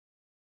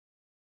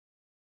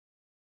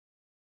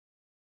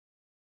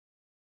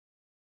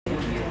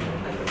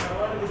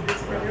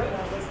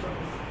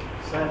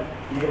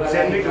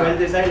भी 12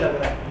 जैसा ही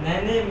लग रहा है।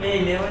 नहीं मैं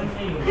 11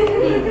 में हूँ।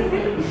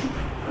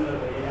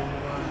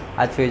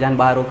 आज फिजान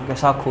बाहर होकर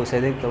कैसा खुश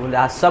है, देख तो बोले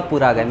आज सब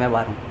पूरा आ गए, मैं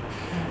बाहर हूँ।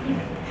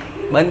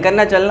 बंद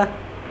करना, चलना।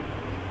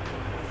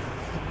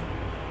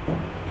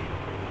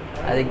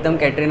 आज एकदम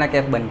कैटरीना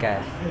कैफ बन के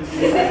आया।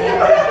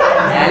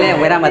 यानी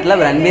मेरा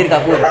मतलब रणबीर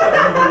कपूर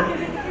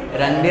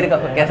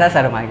कैसा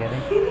शर्मा गया रे,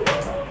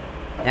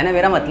 यानी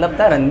मेरा मतलब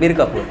था रणबीर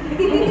कपूर।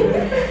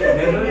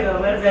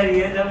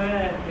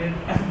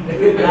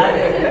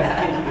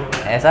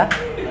 ऐसा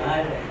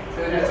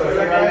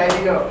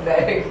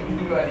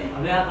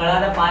खड़ा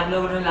था, 5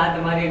 लोगों ने लात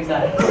हमारी एक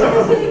साथ।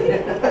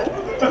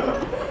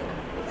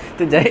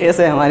 तो जय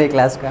ऐसे हमारी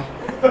क्लास का।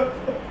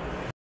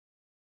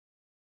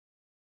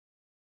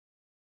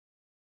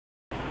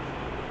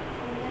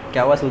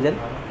 क्या हुआ सुजल?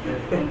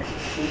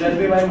 सुजल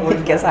भी भाई मोड़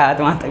कैसा हाथ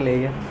वहाँ तक ले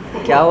गया?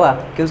 क्या हुआ,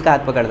 क्यों उसका हाथ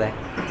पकड़ता है?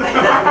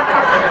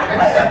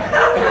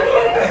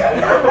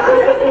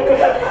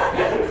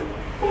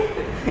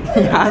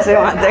 यहाँ से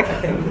वहाँ तक,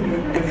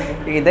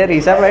 इधर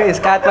ऋषभ है,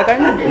 इसका हाथ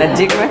पकड़ना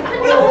नजीक में।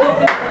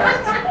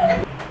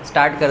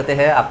 स्टार्ट करते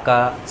हैं आपका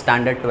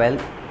स्टैंडर्ड 12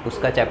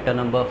 उसका चैप्टर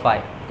नंबर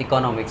 5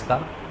 इकोनॉमिक्स का।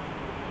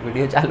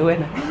 वीडियो चालू है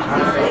ना?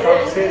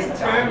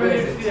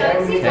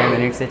 6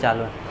 मिनट से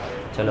चालू है।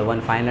 चलो one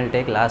final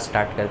take, last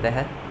start करते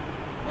हैं।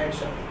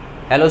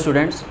 Hello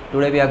students,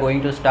 today we are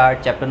going to start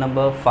chapter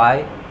number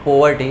 5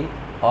 poverty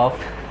of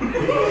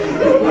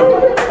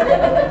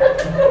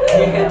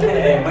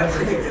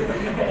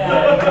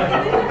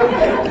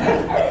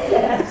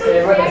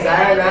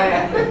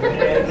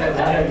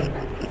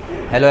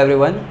hello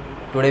everyone,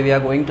 today we are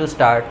going to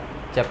start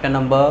chapter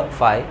number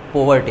 5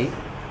 poverty,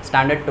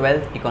 standard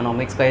 12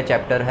 economics का ये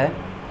chapter है।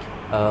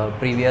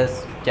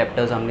 Previous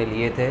chapters हमने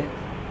लिए थे,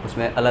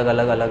 उसमें अलग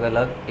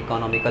अलग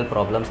इकोनॉमिकल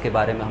प्रॉब्लम्स के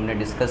बारे में हमने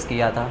डिस्कस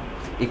किया था।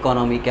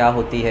 इकोनॉमी क्या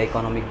होती है,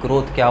 इकोनॉमिक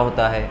ग्रोथ क्या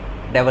होता है,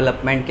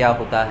 डेवलपमेंट क्या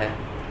होता है,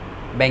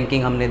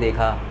 बैंकिंग हमने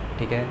देखा,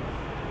 ठीक है,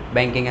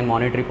 बैंकिंग एंड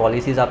मॉनेटरी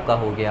पॉलिसीज़ आपका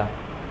हो गया।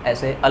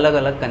 ऐसे अलग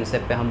अलग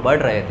कंसेप्ट पे हम बढ़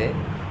रहे थे।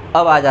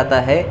 अब आ जाता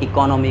है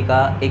इकोनॉमी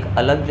का एक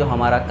अलग जो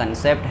हमारा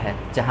कंसेप्ट है,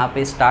 जहाँ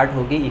पे स्टार्ट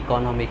होगी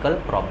इकोनॉमिकल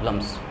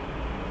प्रॉब्लम्स,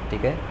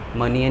 ठीक है,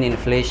 money and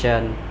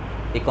inflation,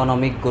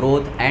 economic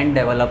growth and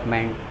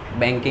development,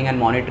 banking and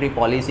monetary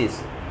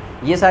policies,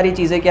 ये सारी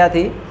चीज़ें क्या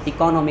थी,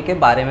 इकोनॉमी के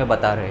बारे में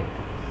बता रहे थे।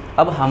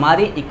 अब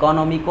हमारी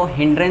इकोनॉमी को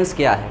हिंड्रेंस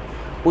क्या है,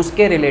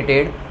 उसके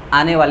रिलेटेड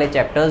आने वाले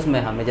चैप्टर्स में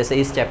हमें, जैसे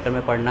इस चैप्टर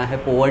में पढ़ना है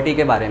पॉवर्टी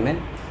के बारे में,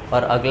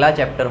 और अगला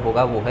चैप्टर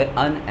होगा वो है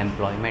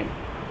अनएम्प्लॉयमेंट।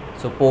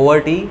 सो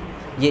पॉवर्टी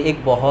ये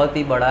एक बहुत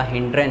ही बड़ा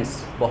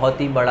हिंड्रेंस,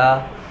 बहुत ही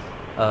बड़ा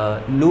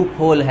लूप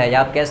होल है, या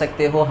आप कह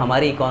सकते हो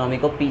हमारी इकोनॉमी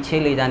को पीछे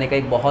ले जाने का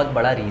एक बहुत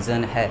बड़ा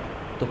रीज़न है।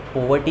 तो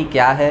पॉवर्टी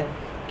क्या है,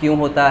 क्यों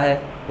होता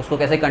है, उसको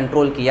कैसे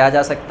कंट्रोल किया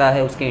जा सकता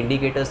है, उसके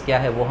इंडिकेटर्स क्या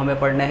है, वो हमें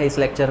पढ़ना है इस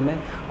लेक्चर में।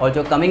 और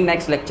जो कमिंग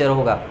नेक्स्ट लेक्चर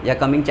होगा या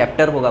कमिंग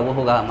चैप्टर होगा वो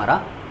होगा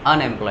हमारा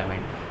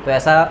अनएम्प्लॉयमेंट। तो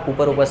ऐसा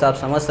ऊपर से आप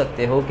समझ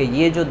सकते हो कि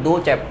ये जो 2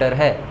 चैप्टर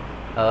है,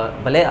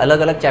 भले अलग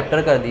अलग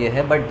चैप्टर कर दिए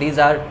हैं, बट दीज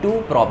आर 2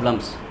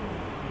 प्रॉब्लम्स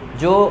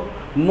जो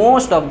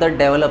most of the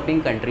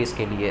developing countries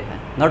के लिए है।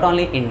 नॉट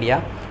ओनली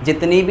इंडिया,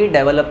 जितनी भी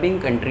डेवलपिंग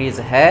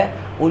कंट्रीज़ है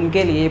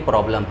उनके लिए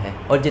प्रॉब्लम है,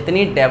 और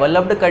जितनी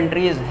डेवलप्ड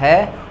कंट्रीज़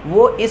है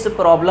वो इस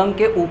प्रॉब्लम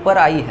के ऊपर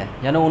आई है,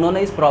 यानी उन्होंने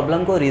इस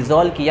प्रॉब्लम को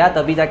रिजॉल्व किया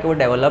तभी जाके वो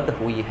डेवलप्ड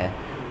हुई है।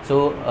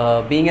 So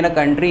being in a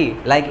country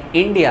like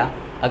India,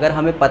 अगर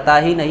हमें पता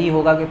ही नहीं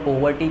होगा कि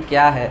पॉवर्टी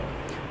क्या है,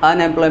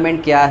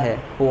 अनएम्प्लॉयमेंट क्या है,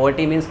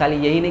 पॉवर्टी मीन्स खाली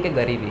यही नहीं कि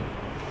गरीबी,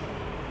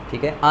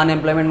 ठीक है,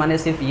 अनएम्प्लॉयमेंट माने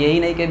सिर्फ यही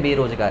नहीं कि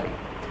बेरोज़गारी,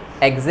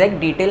 एग्जैक्ट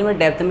डिटेल में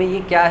डेप्थ में ये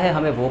क्या है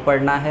हमें वो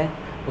पढ़ना है,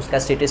 उसका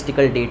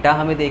स्टेटिस्टिकल डेटा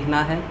हमें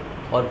देखना है।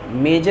 और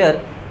मेजर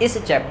इस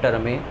चैप्टर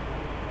में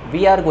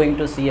we are going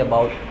to see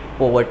about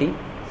poverty,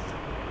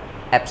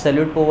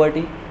 absolute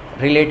poverty,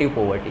 relative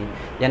poverty,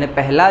 यानी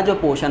पहला जो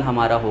पोर्शन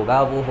हमारा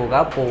होगा वो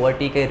होगा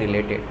पॉवर्टी के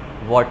related.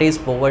 What is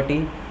poverty,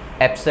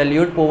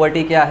 absolute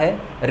poverty क्या है,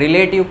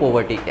 रिलेटिव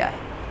पॉवर्टी क्या है।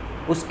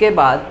 उसके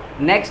बाद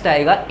नेक्स्ट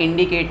आएगा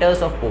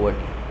इंडिकेटर्स ऑफ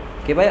पॉवर्टी,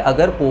 कि भाई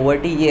अगर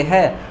पॉवर्टी ये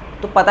है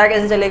तो पता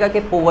कैसे चलेगा कि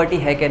पॉवर्टी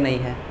है कि नहीं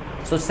है।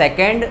 So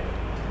second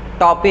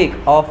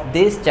topic of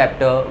this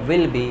chapter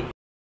will be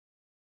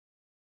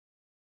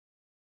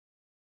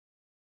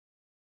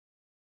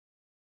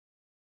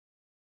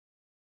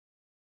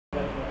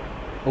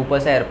ऊपर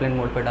से एयरप्लेन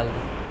मोड पे डाल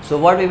दो। So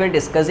what we were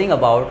discussing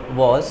about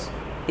was,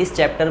 इस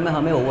चैप्टर में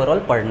हमें ओवरऑल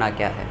पढ़ना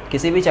क्या है।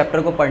 किसी भी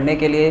चैप्टर को पढ़ने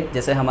के लिए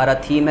जैसे हमारा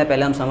थीम है,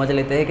 पहले हम समझ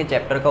लेते हैं कि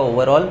चैप्टर का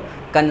ओवरऑल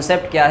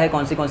कंसेप्ट क्या है,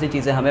 कौन सी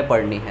चीज़ें हमें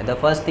पढ़नी है। The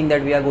first thing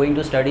that we are going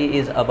to study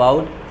is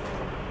about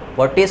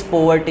what is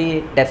poverty,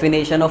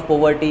 definition of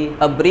poverty,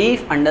 a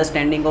brief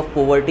understanding of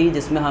poverty,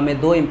 जिसमें हमें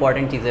 2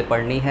 इंपॉर्टेंट चीज़ें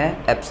पढ़नी है,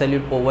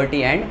 absolute poverty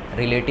and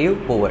relative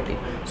poverty.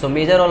 So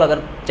major all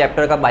अगर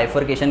chapter का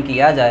bifurcation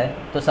किया जाए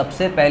तो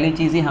सबसे पहली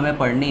चीज़ ही हमें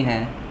पढ़नी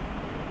है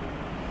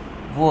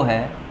वो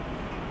है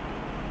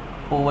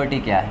पॉवर्टी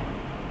क्या है,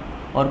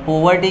 और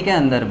पॉवर्टी के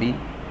अंदर भी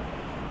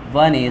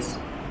one is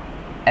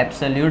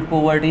absolute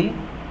poverty,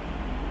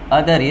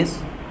 other is,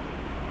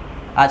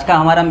 आज का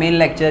हमारा मेन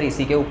लेक्चर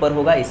इसी के ऊपर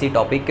होगा, इसी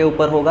टॉपिक के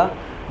ऊपर होगा।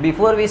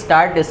 Before we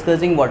start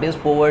discussing what is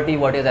poverty,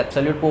 what is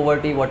absolute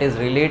poverty, what is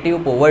relative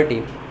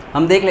poverty,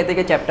 हम देख लेते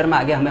कि चैप्टर में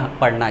आगे हमें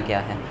पढ़ना क्या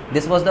है.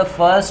 This was the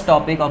first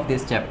topic of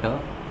this chapter,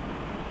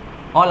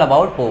 all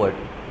about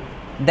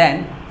poverty.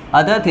 Then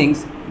other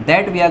things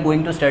that we are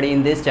going to study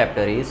in this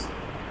chapter is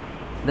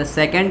the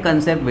second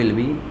concept will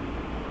be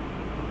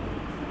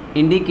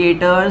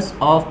indicators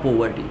of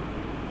poverty.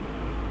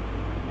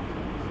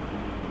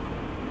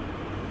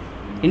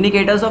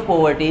 Indicators of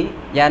poverty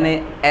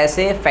यानी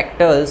ऐसे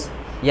factors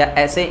या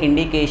ऐसे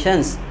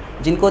indications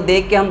जिनको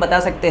देख के हम बता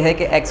सकते हैं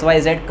कि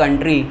XYZ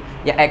कंट्री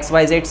या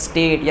XYZ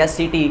स्टेट या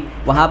सिटी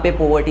वहाँ पे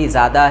पोवर्टी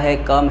ज़्यादा है,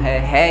 कम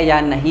है या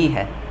नहीं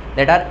है.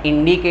 That are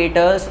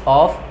indicators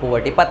of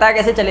poverty. पता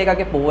कैसे चलेगा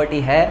कि पोवर्टी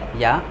है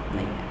या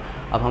नहीं है?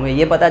 अब हमें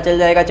ये पता चल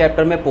जाएगा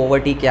चैप्टर में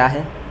पोवर्टी क्या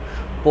है,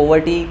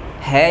 पोवर्टी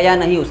है या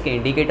नहीं, उसके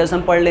इंडिकेटर्स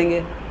हम पढ़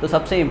लेंगे. तो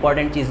सबसे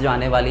इम्पॉर्टेंट चीज़ जो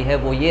आने वाली है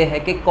वो ये है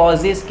कि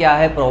कॉजेज़ क्या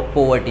है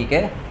पोवर्टी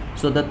के.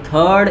 So the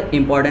third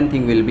important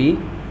thing will be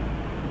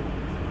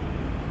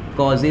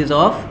causes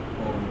of.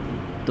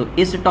 तो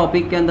इस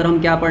टॉपिक के अंदर हम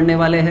क्या पढ़ने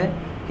वाले हैं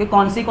कि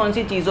कौन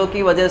सी चीज़ों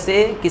की वजह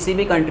से किसी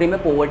भी कंट्री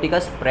में पोवर्टी का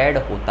स्प्रेड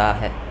होता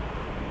है.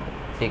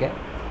 ठीक है.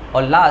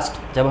 और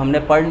लास्ट जब हमने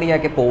पढ़ लिया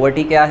कि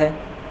पोवर्टी क्या है,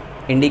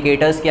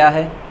 इंडिकेटर्स क्या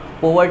है,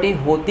 पोवर्टी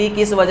होती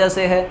किस वजह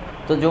से है,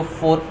 तो जो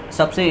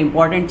सबसे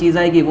इम्पॉर्टेंट चीज़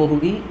आएगी वो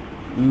होगी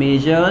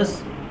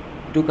measures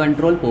to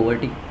control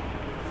poverty.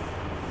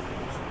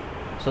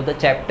 So the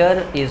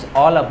chapter is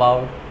all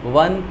about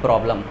one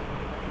problem,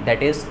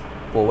 that is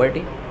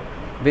poverty.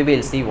 We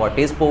will see what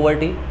is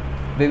poverty,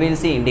 we will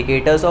see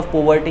indicators of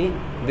poverty,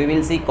 we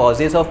will see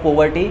causes of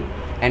poverty,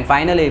 and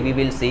finally we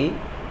will see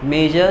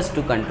measures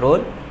to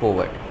control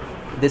poverty.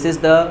 This is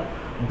the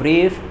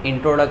brief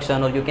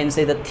introduction, or you can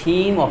say the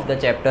theme of the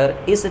chapter.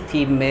 इस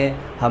theme में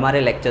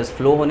हमारे lectures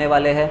flow होने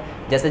वाले हैं.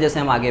 जैसे जैसे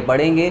हम आगे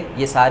बढ़ेंगे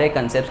ये सारे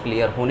concepts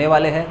clear होने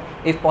वाले हैं.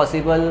 If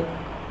possible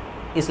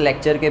इस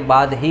लेक्चर के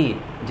बाद ही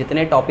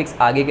जितने टॉपिक्स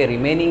आगे के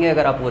रिमेनिंग है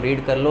अगर आप वो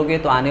रीड कर लोगे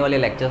तो आने वाले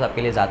लेक्चर्स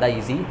आपके लिए ज़्यादा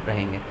इजी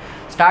रहेंगे.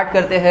 स्टार्ट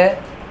करते हैं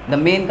द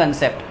मेन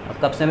कंसेप्ट. अब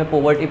कब से मैं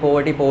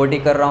पोवर्टी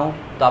कर रहा हूँ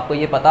तो आपको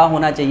ये पता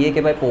होना चाहिए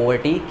कि भाई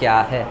पोवर्टी क्या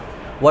है.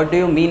 What do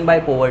you mean by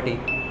poverty?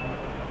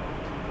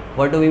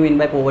 What do we mean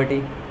by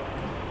poverty?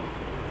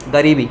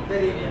 गरीबी.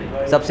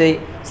 सबसे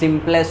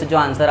सिंपलेस्ट जो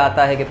आंसर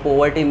आता है कि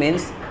पोवर्टी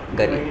मीन्स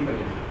गरीबी.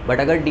 बट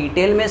अगर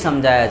डिटेल में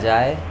समझाया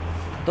जाए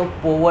तो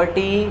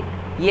पोवर्टी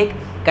ये एक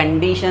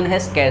कंडीशन है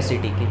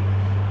स्कैरसिटी की.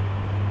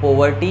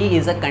 Poverty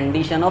is a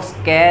condition of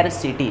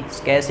scarcity.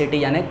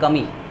 Scarcity यानी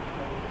कमी.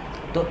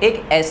 तो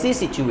एक ऐसी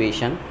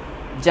सिचुएशन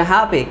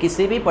जहाँ पे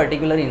किसी भी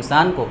पर्टिकुलर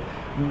इंसान को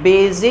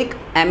बेसिक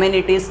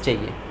एमिनिटीज़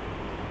चाहिए,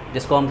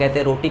 जिसको हम कहते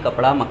हैं रोटी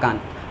कपड़ा मकान.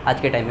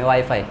 आज के टाइम में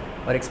वाईफाई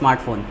और एक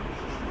स्मार्टफोन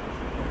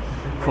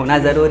होना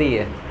ज़रूरी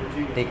है.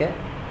 ठीक है.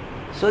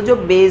 सो जो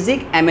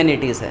बेसिक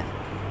एमिनिटीज़ है,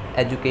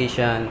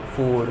 education,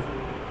 food,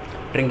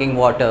 drinking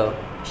water,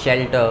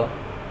 shelter,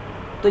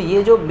 तो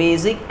ये जो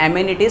बेसिक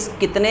एमिनिटीज़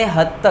कितने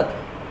हद तक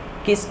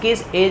किस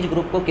किस एज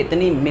ग्रुप को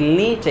कितनी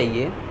मिलनी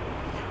चाहिए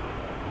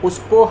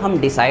उसको हम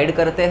डिसाइड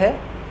करते हैं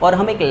और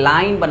हम एक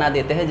लाइन बना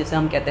देते हैं जिसे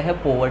हम कहते हैं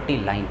पोवर्टी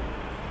लाइन.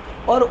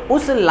 और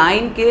उस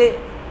लाइन के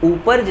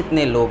ऊपर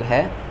जितने लोग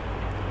हैं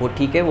वो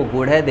ठीक है, वो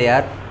गुड है,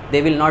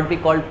 they will not be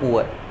called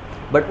poor.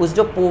 But उस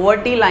जो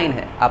पोवर्टी लाइन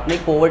है, आपने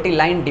एक पोवर्टी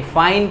लाइन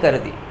डिफाइन कर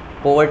दी.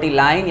 पोवर्टी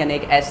लाइन यानी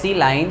एक ऐसी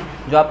लाइन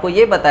जो आपको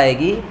ये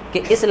बताएगी कि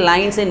इस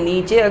लाइन से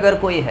नीचे अगर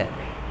कोई है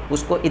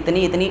उसको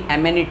इतनी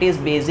एमिनिटीज़,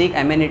 बेसिक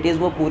एमिनिटीज़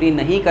वो पूरी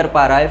नहीं कर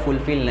पा रहा है,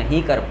 फुलफ़िल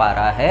नहीं कर पा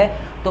रहा है,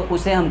 तो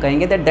उसे हम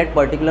कहेंगे that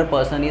particular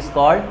person is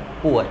called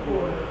poor.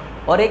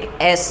 और एक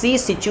ऐसी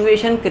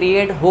सिचुएशन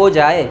क्रिएट हो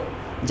जाए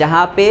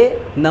जहाँ पे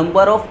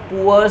नंबर ऑफ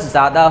पुअर्स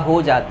ज़्यादा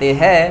हो जाते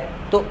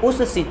हैं तो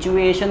उस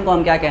सिचुएशन को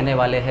हम क्या कहने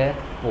वाले हैं?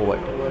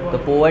 पोवर्टी. तो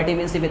पोवर्टी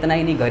मीन्स सिर्फ इतना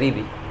ही नहीं,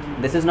 गरीबी.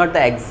 This is not the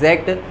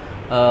exact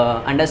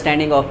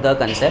understanding of the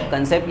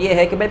concept ये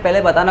है कि भाई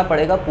पहले बताना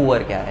पड़ेगा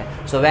पुअर क्या है.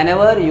 So when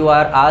ever you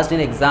are asked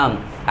in exam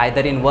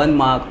either in 1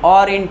 mark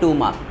और इन 2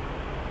 mark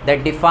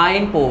that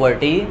define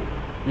poverty,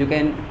 you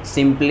can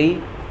simply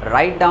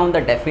write down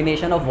the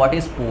definition of what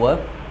is poor,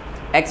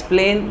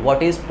 explain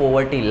what is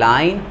poverty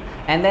line,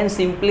 and then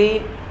simply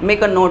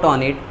make a note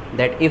on it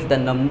that if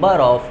the number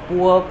of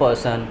poor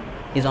person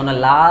is on a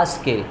large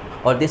scale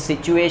और this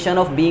situation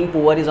of being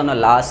poor is on a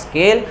large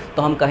scale,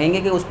 तो हम कहेंगे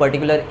कि उस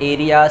particular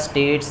area,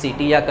 state,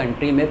 city या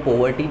country में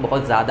poverty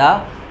बहुत ज़्यादा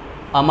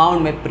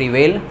अमाउंट में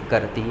प्रिवेल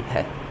करती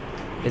है.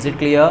 Is it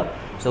clear?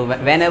 So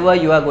when ever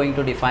you are going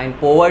to define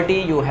poverty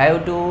you have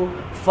to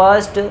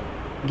first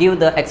give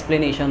the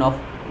explanation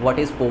of what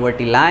is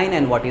poverty line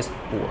and what is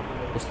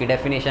poor. उसकी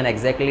definition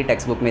exactly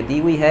text book में दी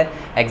हुई है.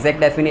 Exact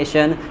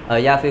definition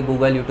या फिर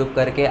Google YouTube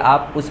करके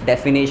आप उस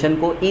definition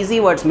को ईजी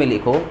वर्ड्स में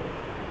लिखो.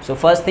 So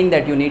first thing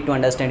that you need to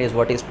understand is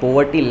what is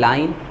poverty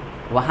line.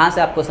 वहाँ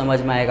से आपको समझ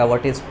में आएगा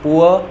what is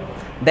poor.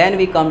 Then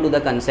we come to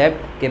the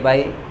concept कि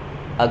भाई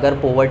अगर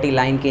पोवर्टी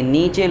लाइन के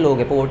नीचे लोग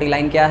हैं, पोवर्टी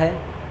लाइन क्या है?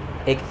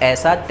 एक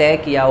ऐसा तय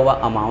किया हुआ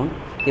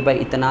अमाउंट कि भाई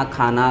इतना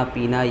खाना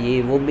पीना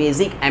ये वो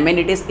बेसिक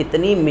एमिनिटीज़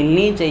इतनी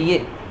मिलनी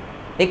चाहिए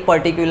एक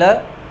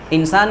पर्टिकुलर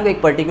इंसान को,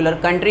 एक पर्टिकुलर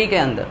कंट्री के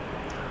अंदर.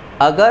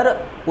 अगर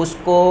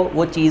उसको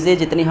वो चीज़ें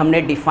जितनी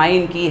हमने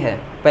डिफ़ाइन की है,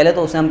 पहले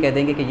तो उसे हम कह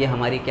देंगे कि ये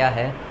हमारी क्या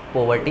है,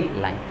 poverty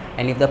line.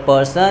 And if the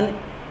person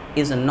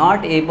is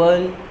not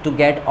able to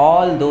get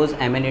all those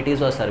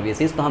amenities और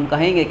सर्विसेज, तो हम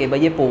कहेंगे कि भाई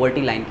ये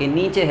पॉवर्टी लाइन के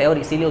नीचे है और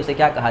इसीलिए उसे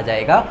क्या कहा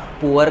जाएगा,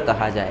 पुअर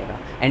कहा जाएगा।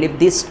 And if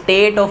this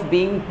state of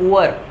being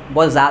poor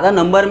बहुत ज़्यादा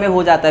नंबर में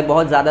हो जाता है,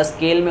 बहुत ज़्यादा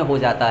स्केल में हो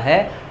जाता है,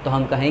 तो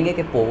हम कहेंगे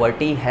कि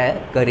पॉवर्टी है,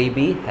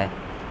 गरीबी है।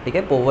 ठीक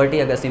है, पॉवर्टी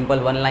अगर सिंपल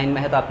वन लाइन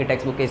में है तो आपकी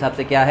टेक्स्ट बुक के हिसाब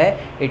से क्या है,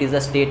 it is a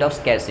state of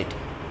scarcity,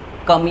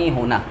 कमी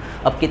होना।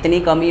 अब कितनी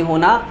कमी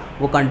होना,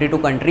 वो country to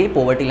country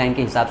poverty line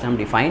के हिसाब से हम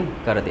डिफाइन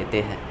कर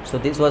देते हैं। So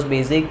this was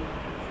basic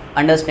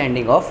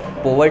understanding of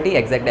poverty,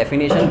 exact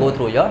definition, go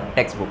through your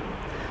text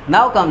book.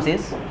 Now comes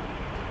is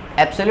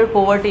absolute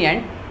poverty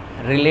and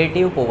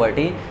relative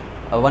poverty,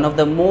 one of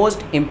the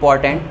most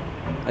important,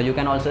 you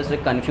can also say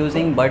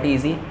confusing but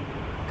easy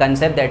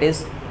concept, that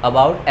is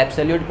about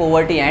absolute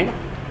poverty and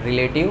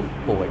relative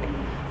poverty.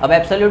 अब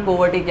absolute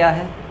poverty क्या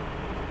है,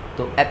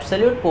 तो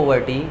absolute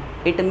poverty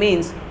it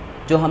means,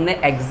 जो हमने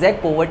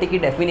exact poverty की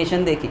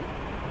definition देखी,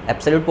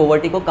 absolute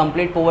poverty को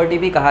complete poverty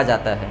भी कहा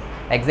जाता है।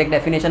 exact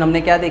definition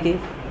हमने क्या देखी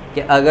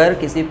कि अगर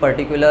किसी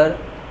particular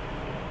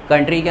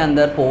country के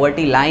अंदर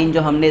poverty line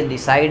जो हमने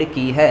decide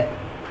की है,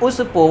 उस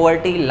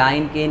पॉवर्टी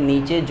लाइन के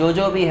नीचे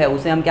जो भी है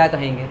उसे हम क्या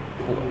कहेंगे,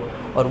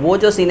 पुअर। और वो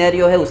जो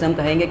सिनेरियो है उसे हम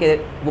कहेंगे कि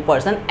वो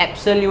पर्सन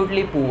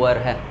एब्सोल्युटली पुअर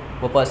है,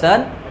 वो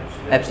पर्सन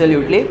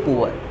एब्सोल्युटली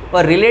पुअर।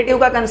 और रिलेटिव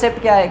का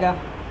कंसेप्ट क्या आएगा,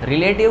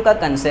 रिलेटिव का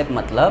कंसेप्ट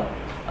मतलब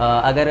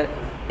अगर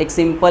एक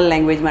सिंपल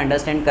लैंग्वेज में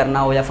अंडरस्टैंड करना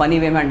हो या फ़नी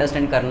वे में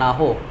अंडरस्टैंड करना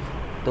हो,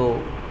 तो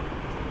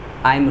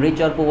आई एम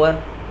रिच और poor,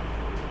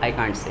 I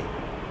can't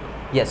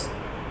say. Yes,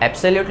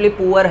 absolutely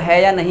poor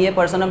है या नहीं है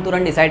पर्सन, हम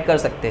तुरंत डिसाइड कर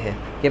सकते हैं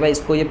कि भाई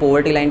इसको ये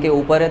पॉवर्टी लाइन के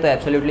ऊपर है तो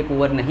एब्सोल्युटली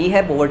पुअर नहीं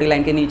है, पॉवर्टी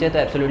लाइन के नीचे तो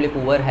एब्सोल्युटली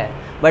पुअर है।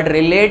 बट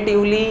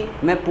रिलेटिवली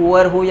मैं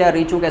पुअर हूँ या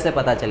रिच हूँ कैसे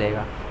पता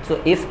चलेगा? So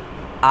if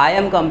I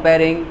am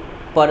comparing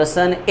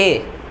person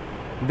A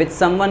with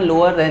someone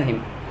lower than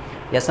him,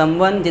 या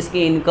समवन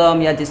जिसकी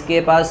इनकम या जिसके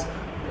पास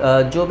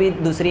जो भी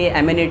दूसरी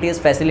एमिनिटीज़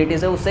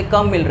फैसिलिटीज़ है उससे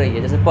कम मिल रही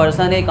है, जैसे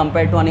person A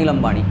compare to Anil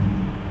Ambani,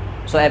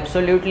 so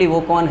absolutely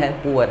वो कौन है,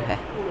 पुअर है।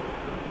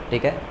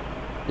 ठीक है,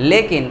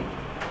 लेकिन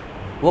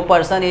वो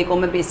पर्सन ए को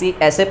मैं किसी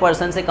ऐसे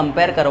पर्सन से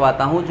कंपेयर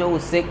करवाता हूँ जो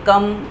उससे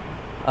कम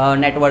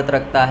नेटवर्थ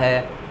रखता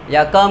है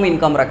या कम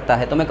इनकम रखता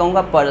है, तो मैं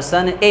कहूँगा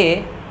पर्सन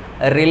ए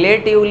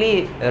रिलेटिवली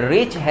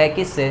रिच है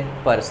किससे,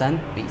 पर्सन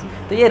बी।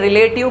 तो ये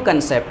रिलेटिव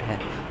कंसेप्ट है।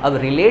 अब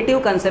रिलेटिव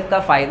कंसेप्ट का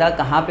फ़ायदा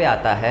कहाँ पे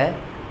आता है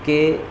कि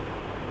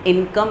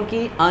इनकम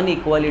की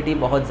अनइक्वालिटी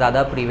बहुत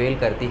ज़्यादा प्रिवेल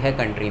करती है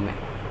कंट्री में।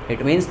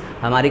 इट मीन्स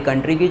हमारी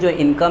कंट्री की जो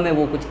इनकम है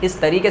वो कुछ इस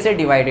तरीके से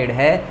डिवाइडेड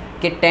है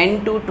कि 10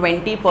 to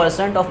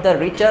 20% of the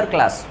richer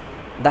class,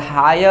 the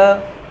higher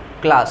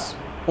class,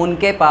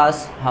 उनके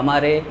पास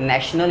हमारे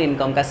नेशनल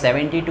इनकम का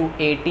 70 to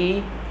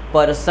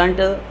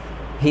 80%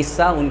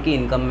 हिस्सा उनकी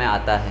इनकम में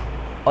आता है,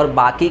 और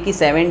बाकी की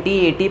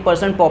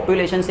 70-80%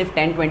 पॉपुलेशन सिर्फ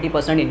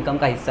 10-20% इनकम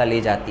का हिस्सा ले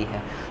जाती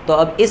है। तो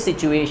अब इस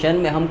सिचुएशन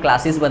में हम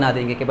क्लासेस बना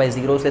देंगे कि भाई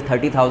 0 से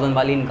 30,000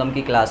 वाली इनकम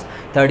की क्लास,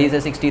 30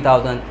 से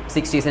 60,000,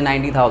 60 से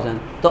 90,000।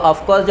 तो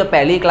ऑफकोर्स जो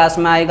पहली क्लास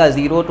में आएगा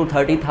 0 to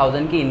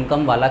 30,000 की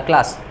इनकम वाला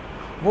क्लास,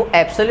 वो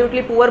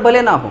एब्सोल्युटली पुअर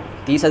भले ना हो,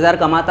 30,000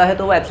 कमाता है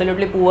तो वो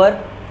एब्सोल्युटली पुअर,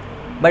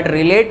 बट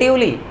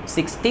रिलेटिवली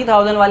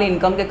 60,000 वाली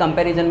इनकम के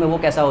कंपैरिजन में वो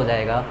कैसा हो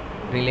जाएगा,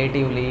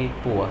 relatively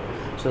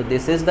poor. So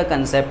this is the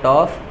concept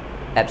of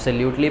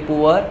absolutely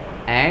poor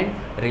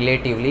and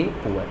relatively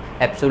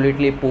poor.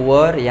 Absolutely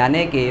poor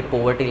यानी कि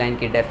पॉवर्टी लाइन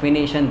की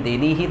डेफिनेशन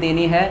देनी ही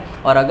देनी है,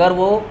 और अगर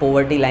वो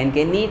पॉवर्टी लाइन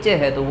के नीचे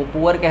है तो वो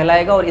पुअर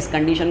कहलाएगा, और इस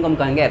कंडीशन को हम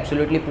कहेंगे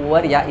एब्सोल्युटली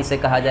पुअर, या इसे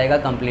कहा जाएगा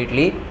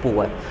कम्प्लीटली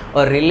पुअर।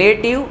 और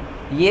रिलेटिव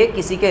ये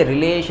किसी के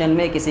रिलेशन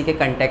में, किसी के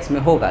कंटेक्स्ट में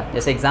होगा।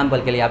 जैसे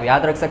एग्जांपल के लिए आप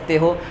याद रख सकते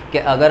हो कि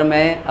अगर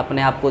मैं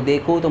अपने आप को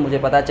देखूं तो मुझे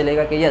पता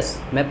चलेगा कि यस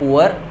मैं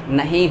पुअर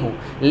नहीं हूं,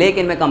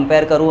 लेकिन मैं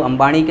कंपेयर करूं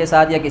अंबानी के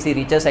साथ या किसी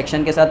रिचर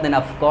सेक्शन के साथ, देन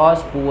ऑफ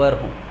कोर्स पुअर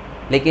हूं।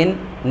 लेकिन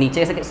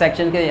नीचे से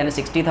सेक्शन के यानी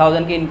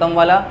 60,000 की इनकम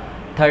वाला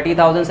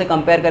 30,000 से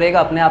कंपेयर करेगा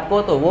अपने आप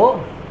को, तो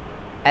वो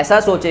ऐसा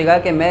सोचेगा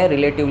कि मैं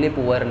रिलेटिवली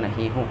पुअर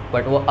नहीं हूँ,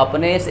 बट वो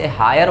अपने से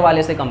हायर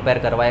वाले से कंपेयर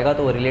करवाएगा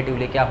तो वो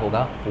रिलेटिवली क्या होगा,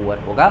 पुअर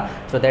होगा।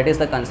 So that is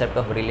the concept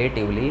of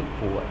relatively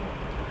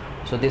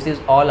poor. So this is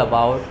all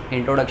about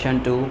introduction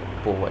to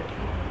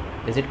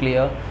poverty. Is it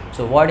clear?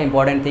 So what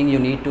important thing you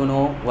need to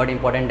know, what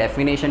important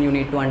definition you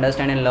need to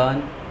understand and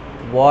learn,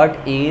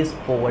 what is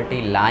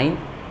poverty line.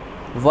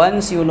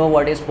 Once you know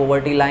what is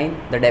poverty line,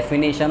 the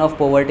definition of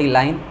poverty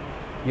line,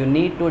 you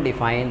need to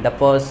define the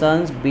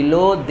persons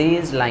below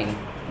this line,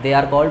 they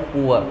are called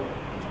poor,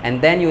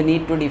 and then you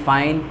need to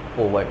define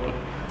poverty.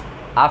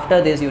 After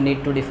this you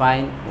need to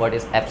define what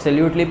is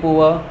absolutely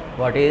poor,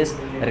 what is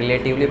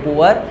relatively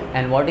poor,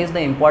 and what is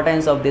the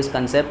importance of this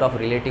concept of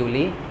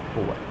relatively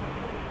poor.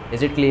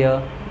 Is it clear?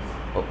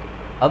 Okay.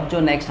 अब जो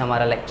next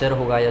हमारा lecture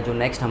होगा या जो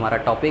next हमारा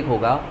topic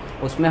होगा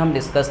उसमें हम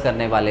डिस्कस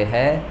करने वाले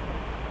हैं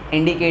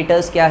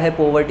इंडिकेटर्स क्या है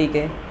पॉवर्टी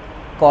के,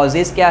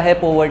 कॉजेज़ क्या है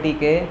पॉवर्टी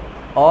के,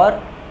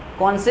 और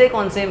कौन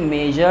से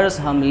मेजर्स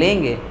हम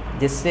लेंगे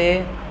जिससे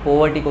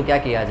पॉवर्टी को क्या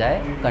किया जाए,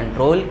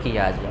 कंट्रोल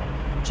किया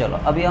जाए। चलो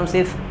अभी हम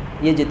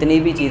सिर्फ ये जितनी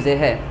भी चीज़ें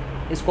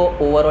हैं इसको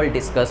ओवरऑल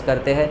डिस्कस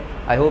करते हैं।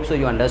 I hope so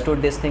you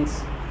understood this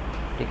things.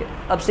 ठीक है,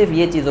 अब सिर्फ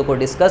ये चीज़ों को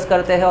डिस्कस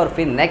करते हैं और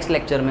फिर नेक्स्ट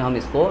लेक्चर में हम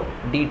इसको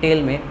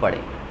डिटेल में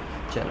पढ़ेंगे।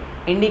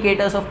 चलो,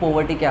 इंडिकेटर्स ऑफ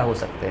पॉवर्टी क्या हो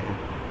सकते हैं?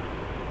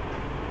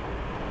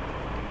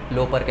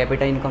 लो पर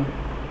कैपिटा इनकम,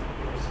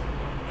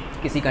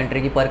 किसी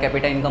कंट्री की पर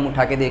कैपिटा इनकम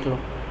उठा के देख लो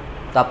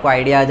तो आपको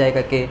आइडिया आ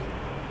जाएगा कि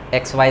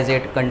XYZ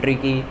कंट्री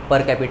की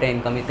पर कैपिटा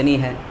इनकम इतनी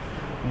है,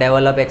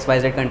 डेवलप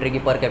XYZ कंट्री की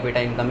पर कैपिटा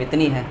इनकम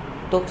इतनी है।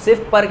 तो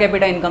सिर्फ पर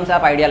कैपिटा इनकम से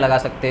आप आइडिया लगा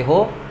सकते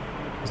हो।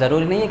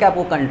 ज़रूरी नहीं है कि आप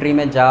वो कंट्री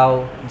में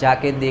जाओ,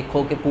 जाके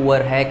देखो कि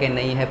पुअर है कि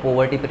नहीं है,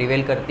 पॉवर्टी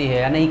प्रिवेल करती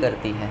है या नहीं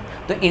करती है।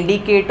 तो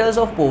इंडिकेटर्स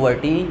ऑफ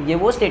पॉवर्टी ये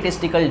वो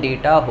स्टेटिस्टिकल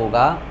डेटा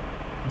होगा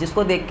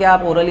जिसको देख के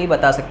आप ओरली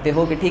बता सकते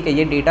हो कि ठीक है,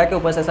 ये डेटा के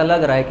ऊपर से ऐसा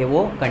लग रहा है कि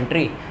वो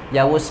कंट्री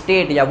या वो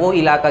स्टेट या वो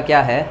इलाका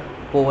क्या है,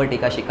 पॉवर्टी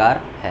का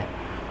शिकार है।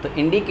 तो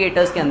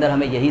इंडिकेटर्स के अंदर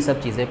हमें यही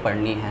सब चीज़ें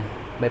पढ़नी है।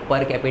 भाई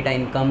पर कैपिटा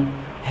इनकम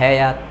है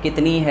या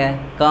कितनी है,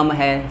 कम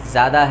है,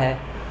 ज़्यादा है,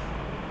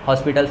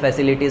 हॉस्पिटल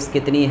फैसिलिटीज़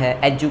कितनी है,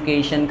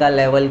 एजुकेशन का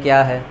लेवल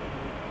क्या है,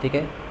 ठीक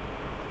है,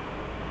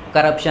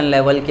 करप्शन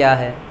लेवल क्या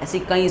है, ऐसी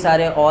कई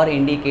सारे और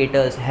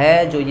इंडिकेटर्स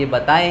है जो ये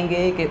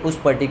बताएंगे कि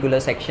उस पर्टिकुलर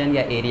सेक्शन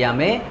या एरिया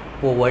में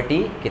पॉवर्टी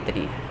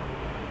कितनी है।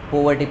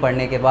 पॉवर्टी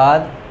पढ़ने के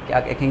बाद क्या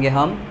देखेंगे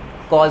हम?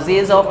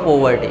 Causes of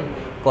poverty.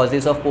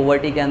 Causes of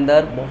poverty के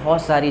अंदर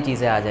बहुत सारी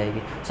चीज़ें आ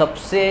जाएगी।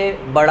 सबसे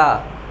बड़ा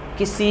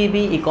किसी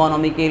भी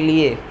इकोनॉमी के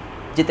लिए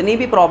जितनी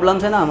भी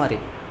प्रॉब्लम्स है ना हमारी,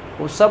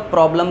 वो सब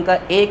प्रॉब्लम का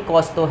एक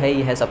कॉज तो है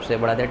ही है सबसे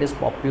बड़ा, दैट इज़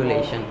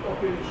पॉपुलेशन।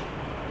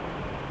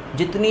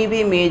 जितनी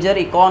भी मेजर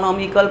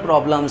इकोनॉमिकल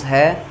प्रॉब्लम्स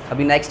है,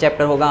 अभी नेक्स्ट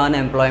चैप्टर होगा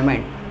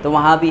अनएम्प्लॉयमेंट, तो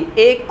वहाँ भी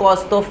एक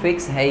कॉज तो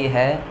फिक्स है ही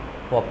है,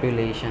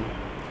 पॉपुलेशन।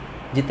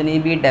 जितनी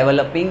भी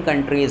डेवलपिंग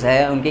कंट्रीज़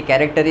है उनकी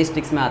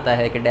कैरेक्टरिस्टिक्स में आता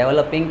है कि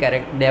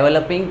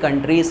डेवलपिंग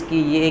कंट्रीज़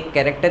की ये एक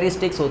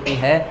कैरेक्टरिस्टिक्स होती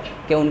है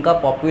कि उनका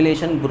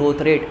पॉपुलेशन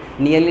ग्रोथ रेट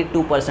नियरली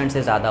 2%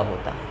 से ज़्यादा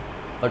होता है।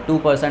 और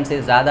 2%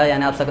 से ज़्यादा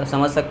यानी आप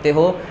समझ सकते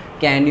हो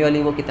कि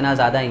एनुअली वो कितना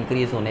ज़्यादा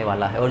इंक्रीज़ होने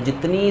वाला है। और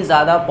जितनी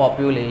ज़्यादा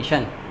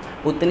पॉपुलेशन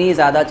उतनी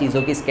ज़्यादा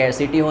चीज़ों की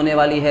स्कैरसिटी होने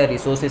वाली है,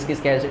 रिसोर्सेज की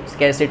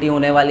स्कैरसिटी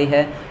होने वाली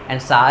है। एंड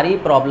सारी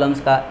प्रॉब्लम्स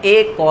का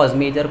एक कॉज,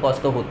 मेजर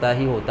कॉज तो होता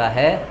ही होता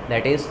है,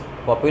 that is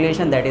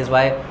population. That is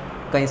why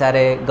कई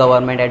सारे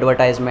गवर्नमेंट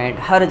एडवर्टाइजमेंट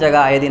हर जगह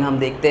आए दिन हम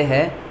देखते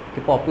हैं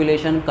कि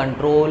पॉपुलेशन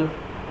कंट्रोल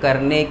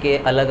करने के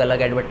अलग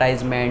अलग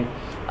एडवर्टाइजमेंट,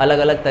 अलग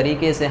अलग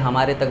तरीके से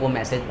हमारे तक वो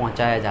मैसेज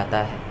पहुँचाया जाता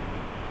है।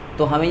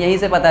 तो हमें यहीं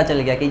से पता चल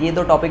गया कि ये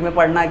दो टॉपिक में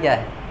पढ़ना क्या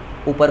है।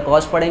 ऊपर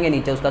कॉज पढ़ेंगे,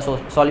 नीचे उसका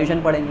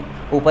सॉल्यूशन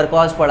पढ़ेंगे। ऊपर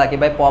कॉज पढ़ा कि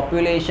भाई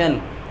पॉपुलेशन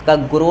का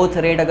ग्रोथ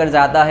रेट अगर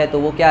ज़्यादा है तो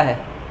वो क्या है,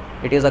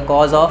 it is a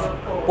cause of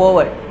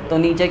poverty. तो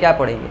नीचे क्या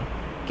पढ़ेंगे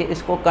कि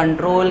इसको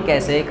कंट्रोल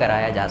कैसे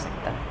कराया जा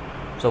सकता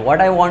है। So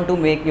what I want to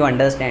make you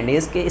understand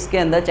is कि इसके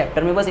अंदर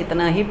चैप्टर में बस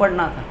इतना ही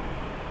पढ़ना था।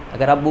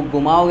 अगर आप बुक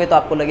घुमाओगे तो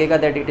आपको लगेगा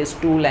that it is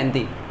to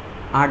lengthy,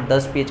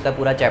 8-10 page का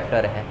पूरा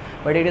चैप्टर है,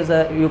 but it is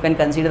you can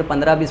consider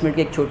 15-20 minute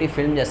की एक छोटी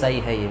फिल्म जैसा ही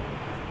है ये।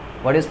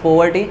 What is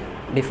poverty,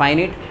 define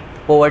it.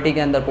 Poverty के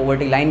अंदर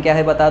पॉवर्टी लाइन क्या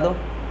है बता दो,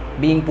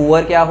 बीइंग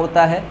पुअर क्या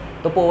होता है।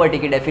 तो पॉवर्टी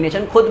की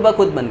डेफिनेशन खुद ब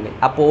खुद बन गई।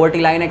 आप पॉवर्टी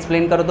लाइन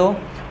एक्सप्लेन कर दो,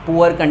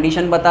 पुअर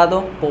कंडीशन बता दो,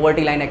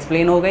 पॉवर्टी लाइन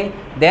एक्सप्लेन हो गई।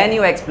 Then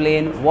you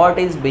explain what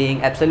is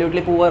being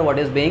absolutely poor, what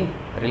is being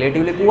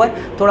relatively poor.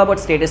 थोड़ा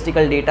बहुत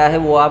स्टेटिस्टिकल डेटा है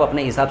वो आप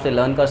अपने हिसाब से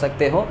लर्न कर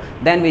सकते हो।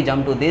 Then we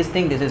jump to this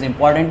thing, this is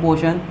important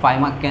portion. 5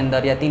 mark के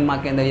अंदर या 3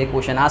 मार्क के अंदर ये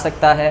क्वेश्चन आ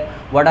सकता है।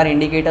 What are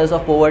indicators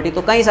of poverty.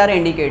 तो कई सारे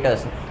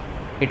इंडिकेटर्स हैं।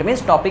 इट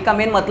मीन्स टॉपिक का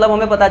मेन मतलब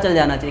हमें पता चल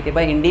जाना चाहिए कि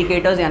भाई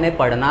इंडिकेटर्स यानी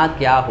पढ़ना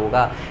क्या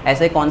होगा,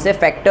 ऐसे कौन से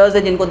फैक्टर्स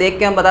हैं जिनको देख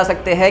के हम बता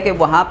सकते हैं कि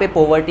वहाँ पे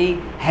पॉवर्टी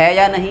है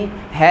या नहीं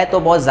है, तो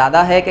बहुत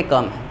ज़्यादा है कि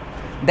कम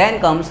है। Then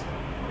comes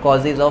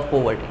causes of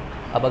poverty.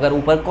 अब अगर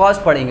ऊपर कॉज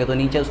पढ़ेंगे तो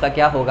नीचे उसका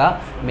क्या होगा,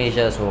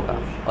 मेजर्स होगा,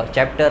 और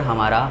चैप्टर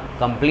हमारा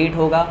कंप्लीट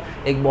होगा।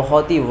 एक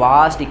बहुत ही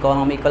वास्ट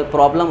इकोनॉमिकल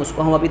प्रॉब्लम,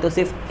 उसको हम अभी तो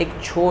सिर्फ एक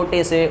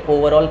छोटे से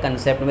ओवरऑल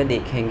कंसेप्ट में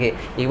देखेंगे।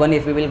 Even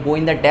if we will go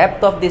in the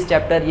depth of this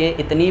chapter, ये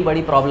इतनी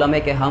बड़ी प्रॉब्लम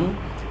है कि हम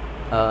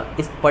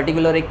इस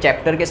पर्टिकुलर एक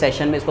चैप्टर के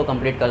सेशन में इसको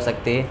कंप्लीट कर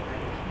सकते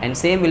हैं। And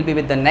same will be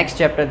with the next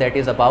chapter that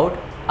is about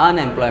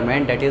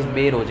unemployment, that is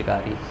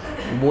बेरोजगारी।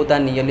 बोथ आर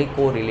नियरली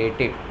को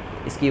रिलेटेड,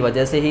 इसकी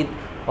वजह से ही,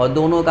 और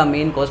दोनों का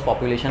मेन कॉज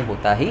पॉपुलेशन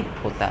होता ही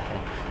होता है।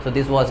 So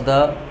this was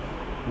the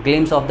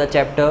glimpse of the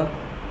chapter.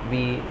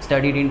 We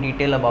studied in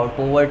detail about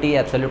poverty,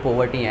 absolute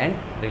poverty and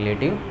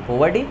relative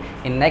poverty.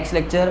 In next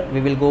lecture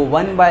we will go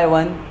one by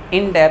one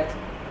in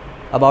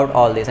depth about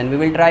all this, and we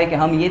will try कि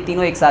हम ये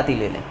तीनों एक साथ ही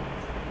ले लें,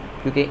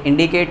 क्योंकि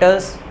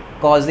indicators,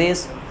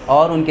 causes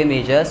और उनके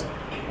मेजर्स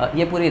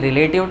ये पूरी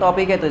रिलेटिव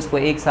टॉपिक है, तो इसको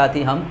एक साथ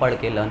ही हम पढ़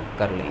के लर्न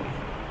कर लेंगे।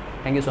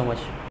 Thank you so much.